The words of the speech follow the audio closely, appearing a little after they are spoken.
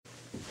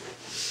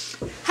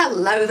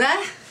Hello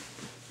there.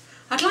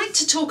 I'd like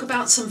to talk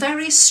about some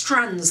various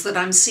strands that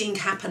I'm seeing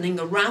happening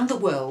around the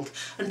world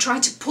and try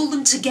to pull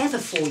them together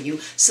for you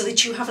so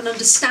that you have an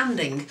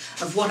understanding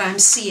of what I'm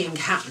seeing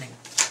happening.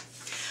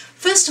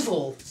 First of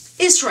all,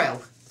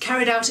 Israel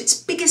carried out its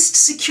biggest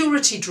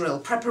security drill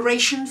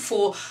preparation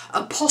for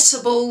a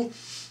possible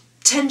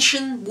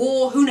tension,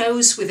 war, who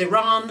knows, with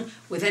Iran,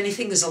 with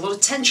anything. There's a lot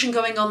of tension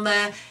going on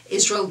there.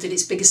 Israel did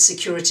its biggest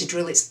security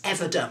drill it's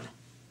ever done.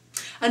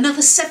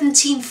 Another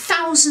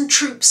 17,000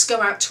 troops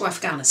go out to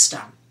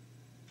Afghanistan.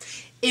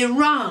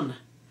 Iran,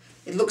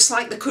 it looks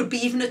like there could be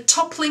even a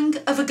toppling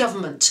of a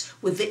government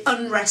with the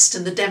unrest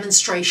and the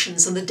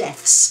demonstrations and the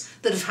deaths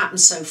that have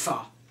happened so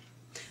far.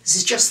 This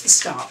is just the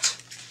start.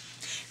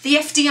 The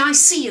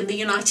FDIC in the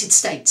United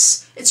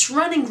States, it's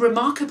running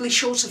remarkably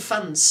short of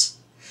funds.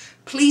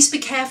 Please be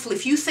careful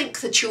if you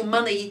think that your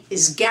money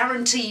is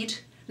guaranteed,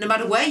 no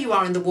matter where you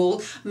are in the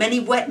world.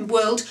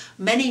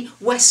 Many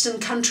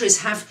Western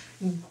countries have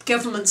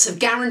governments of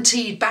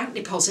guaranteed bank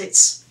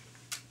deposits.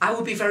 I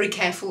would be very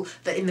careful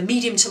that in the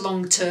medium to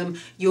long term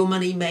your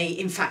money may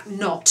in fact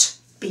not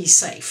be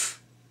safe.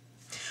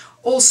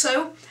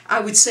 Also,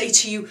 I would say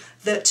to you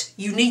that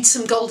you need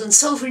some gold and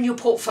silver in your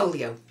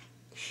portfolio.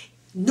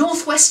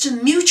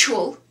 Northwestern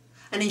Mutual,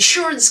 an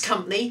insurance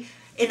company,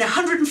 in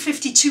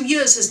 152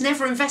 years has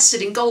never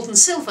invested in gold and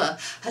silver,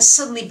 has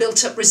suddenly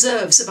built up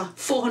reserves of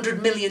 $400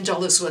 million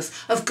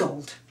worth of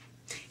gold.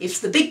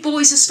 If the big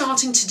boys are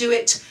starting to do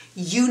it,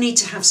 you need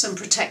to have some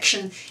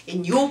protection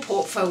in your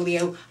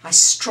portfolio. I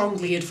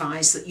strongly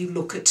advise that you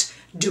look at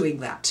doing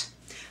that.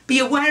 Be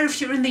aware if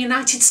you're in the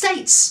United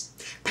States.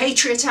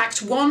 Patriot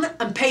Act 1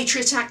 and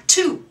Patriot Act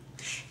 2.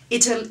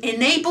 It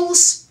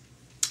enables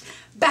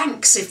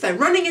banks, if they're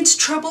running into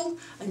trouble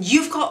and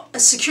you've got a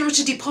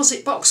security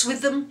deposit box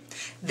with them,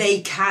 they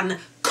can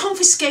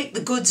confiscate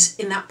the goods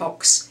in that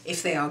box.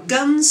 If they are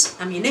guns,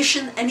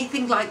 ammunition,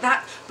 anything like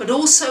that, but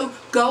also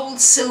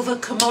gold, silver,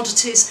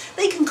 commodities,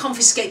 they can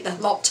confiscate the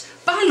lot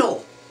by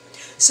law.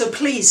 So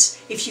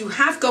please, if you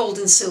have gold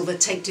and silver,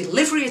 take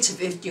delivery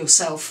of it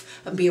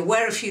yourself and be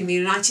aware if you're in the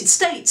United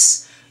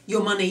States,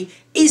 your money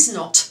is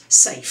not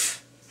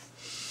safe.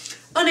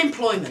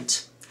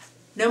 Unemployment.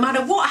 No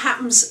matter what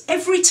happens,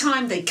 every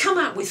time they come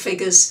out with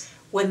figures,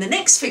 when the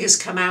next figures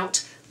come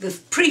out, the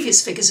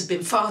previous figures have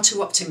been far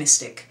too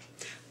optimistic.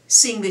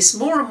 Seeing this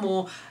more and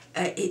more,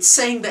 it's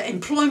saying that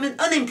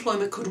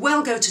unemployment could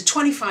well go to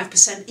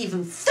 25%,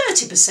 even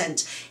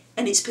 30%,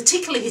 and it's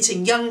particularly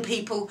hitting young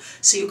people.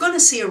 So you're going to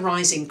see a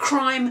rise in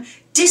crime,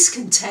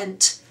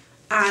 discontent,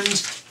 and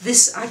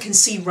this I can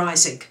see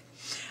rising.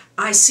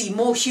 I see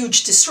more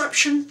huge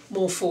disruption,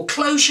 more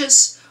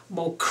foreclosures,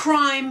 more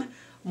crime,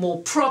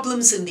 more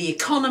problems in the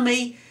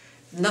economy,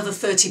 another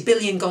 30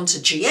 billion gone to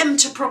GM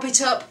to prop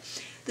it up.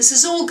 This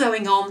is all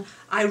going on.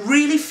 I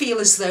really feel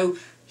as though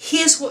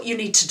here's what you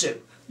need to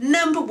do.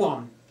 Number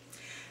one,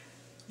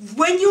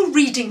 when you're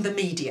reading the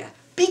media,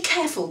 be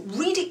careful,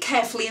 read it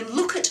carefully and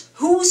look at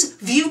whose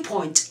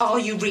viewpoint are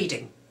you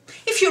reading.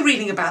 If you're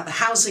reading about the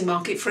housing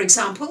market, for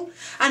example,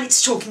 and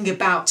it's talking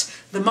about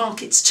the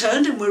market's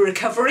turned and we're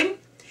recovering,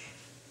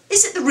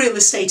 is it the real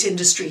estate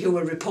industry who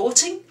are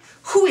reporting?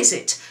 Who is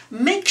it?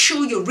 Make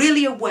sure you're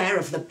really aware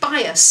of the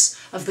bias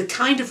of the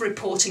kind of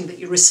reporting that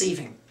you're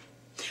receiving.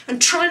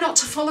 And try not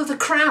to follow the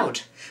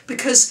crowd,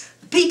 because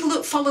the people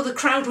that follow the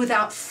crowd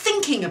without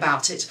thinking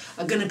about it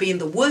are going to be in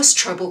the worst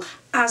trouble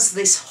as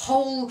this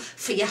whole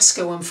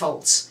fiasco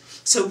unfolds.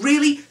 So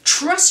really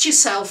trust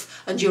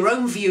yourself and your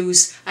own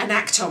views and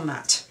act on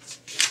that.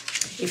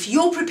 If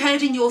you're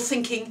prepared in your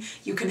thinking,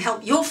 you can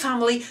help your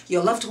family,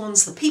 your loved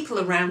ones, the people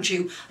around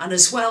you, and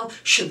as well,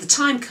 should the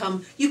time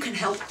come, you can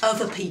help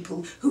other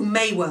people who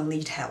may well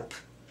need help.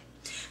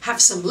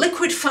 Have some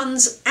liquid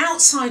funds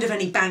outside of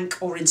any bank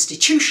or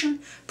institution,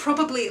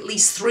 probably at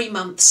least 3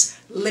 months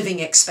living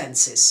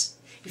expenses.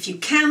 If you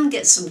can,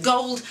 get some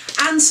gold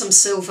and some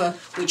silver,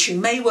 which you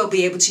may well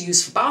be able to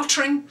use for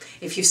bartering.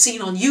 If you've seen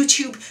on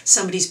YouTube,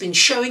 somebody's been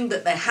showing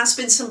that there has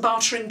been some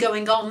bartering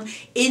going on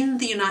in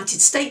the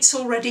United States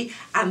already,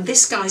 and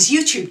this guy's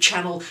YouTube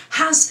channel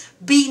has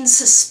been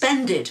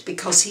suspended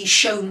because he's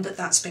shown that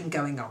that's been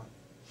going on.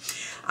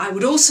 I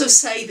would also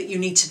say that you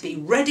need to be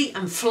ready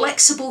and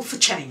flexible for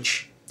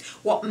change.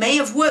 What may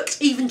have worked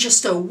even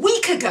just a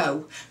week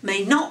ago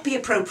may not be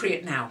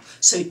appropriate now.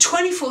 So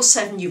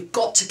 24/7, you've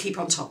got to keep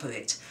on top of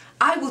it.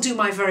 I will do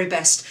my very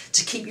best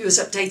to keep you as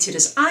updated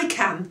as I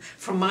can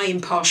from my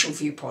impartial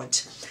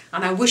viewpoint.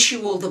 And I wish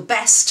you all the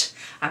best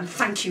and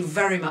thank you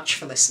very much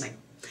for listening.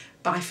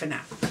 Bye for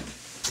now.